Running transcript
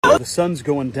The sun's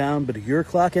going down, but you're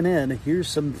clocking in. Here's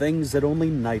some things that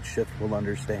only night shift will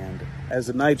understand. As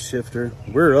a night shifter,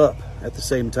 we're up at the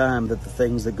same time that the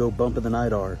things that go bump in the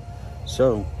night are.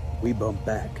 So, we bump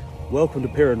back. Welcome to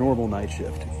Paranormal Night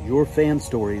Shift, your fan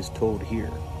stories told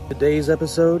here. Today's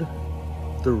episode,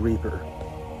 The Reaper.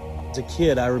 As a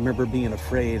kid, I remember being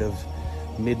afraid of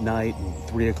midnight and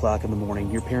 3 o'clock in the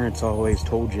morning. Your parents always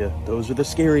told you those are the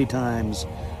scary times.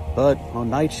 But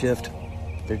on night shift,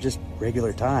 they're just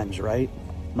regular times, right?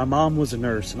 My mom was a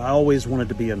nurse, and I always wanted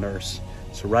to be a nurse.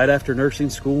 So right after nursing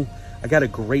school, I got a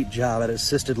great job at an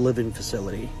assisted living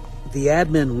facility. The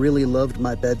admin really loved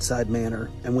my bedside manner,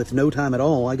 and with no time at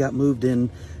all, I got moved in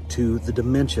to the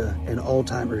dementia and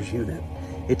Alzheimer's unit.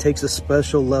 It takes a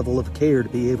special level of care to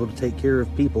be able to take care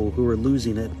of people who are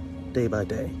losing it day by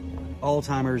day.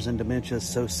 Alzheimer's and dementia is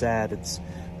so sad.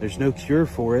 There's no cure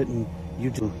for it, and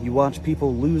you watch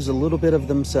people lose a little bit of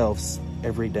themselves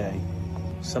every day.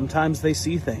 Sometimes they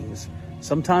see things.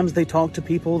 Sometimes they talk to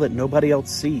people that nobody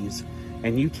else sees.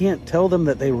 And you can't tell them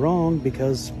that they're wrong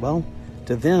because, well,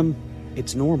 to them,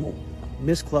 it's normal.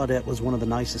 Miss Claudette was one of the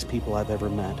nicest people I've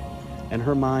ever met. And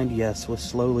her mind, yes, was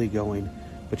slowly going,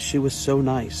 but she was so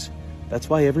nice. That's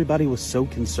why everybody was so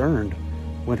concerned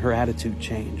when her attitude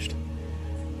changed.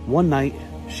 One night,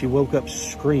 she woke up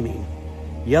screaming,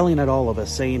 yelling at all of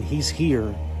us, saying, "He's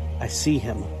here. I see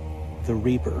him. The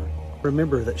Reaper."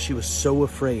 Remember that she was so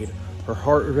afraid. Her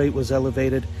heart rate was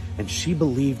elevated, and she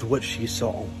believed what she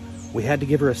saw. We had to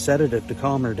give her a sedative to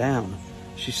calm her down.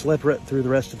 She slept right through the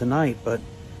rest of the night, but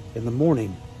in the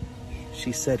morning,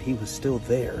 she said he was still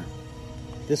there.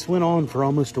 This went on for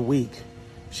almost a week.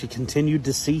 She continued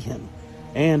to see him,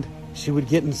 and she would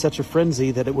get in such a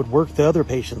frenzy that it would work the other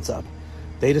patients up.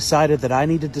 They decided that I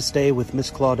needed to stay with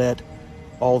Miss Claudette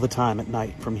all the time at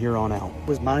night from here on out. It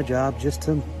was my job just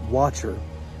to watch her,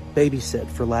 babysit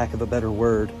for lack of a better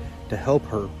word, to help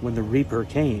her when the Reaper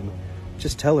came.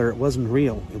 Just tell her it wasn't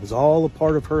real. It was all a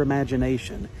part of her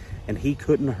imagination, and he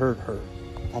couldn't hurt her.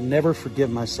 I'll never forgive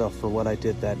myself for what I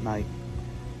did that night.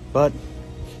 But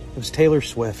it was Taylor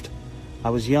Swift. I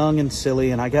was young and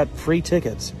silly, and I got free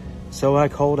tickets, so I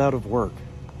called out of work.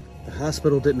 The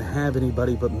hospital didn't have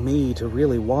anybody but me to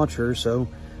really watch her, so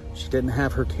she didn't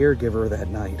have her caregiver that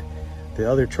night. The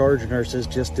other charge nurses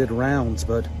just did rounds,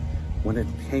 but when it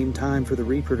came time for the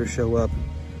Reaper to show up,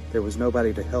 there was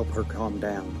nobody to help her calm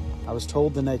down. I was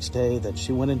told the next day that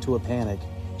she went into a panic,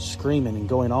 screaming and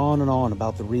going on and on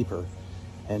about the Reaper,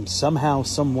 and somehow,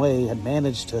 some way, had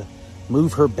managed to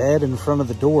move her bed in front of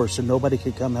the door so nobody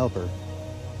could come help her.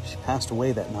 She passed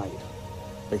away that night.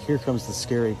 But here comes the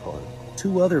scary part.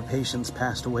 2 other patients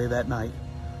passed away that night,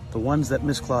 the ones that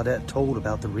Miss Claudette told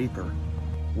about the Reaper.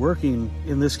 Working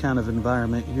in this kind of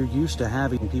environment, you're used to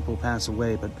having people pass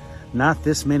away, but not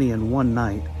this many in one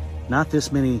night, not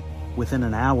this many within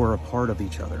an hour apart of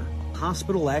each other. The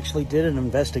hospital actually did an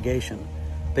investigation.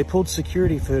 They pulled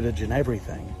security footage and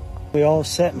everything. We all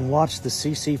sat and watched the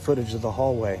CC footage of the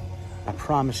hallway. I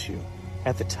promise you,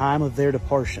 at the time of their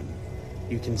departure,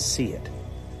 you can see it.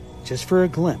 Just for a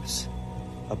glimpse,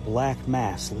 a black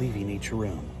mass leaving each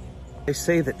room. They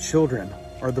say that children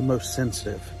are the most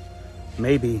sensitive.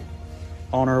 Maybe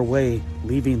on our way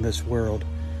leaving this world,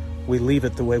 we leave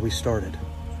it the way we started,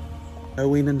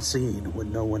 knowing and seeing what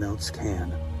no one else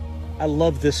can. I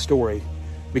love this story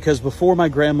because before my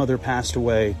grandmother passed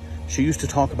away, she used to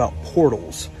talk about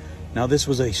portals. Now, this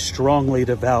was a strongly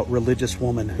devout religious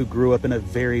woman who grew up in a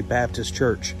very Baptist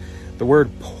church. The word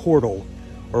portal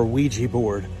or Ouija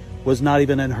board was not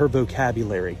even in her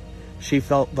vocabulary. She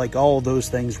felt like all those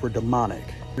things were demonic.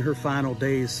 In her final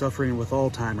days suffering with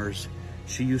Alzheimer's,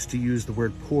 she used to use the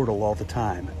word portal all the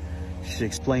time. She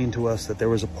explained to us that there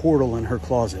was a portal in her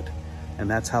closet, and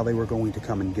that's how they were going to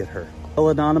come and get her. Well,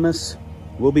 Anonymous,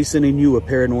 we'll be sending you a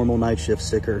Paranormal Night Shift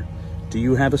sticker. Do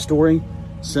you have a story?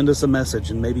 Send us a message,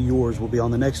 and maybe yours will be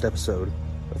on the next episode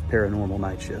of Paranormal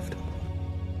Night Shift.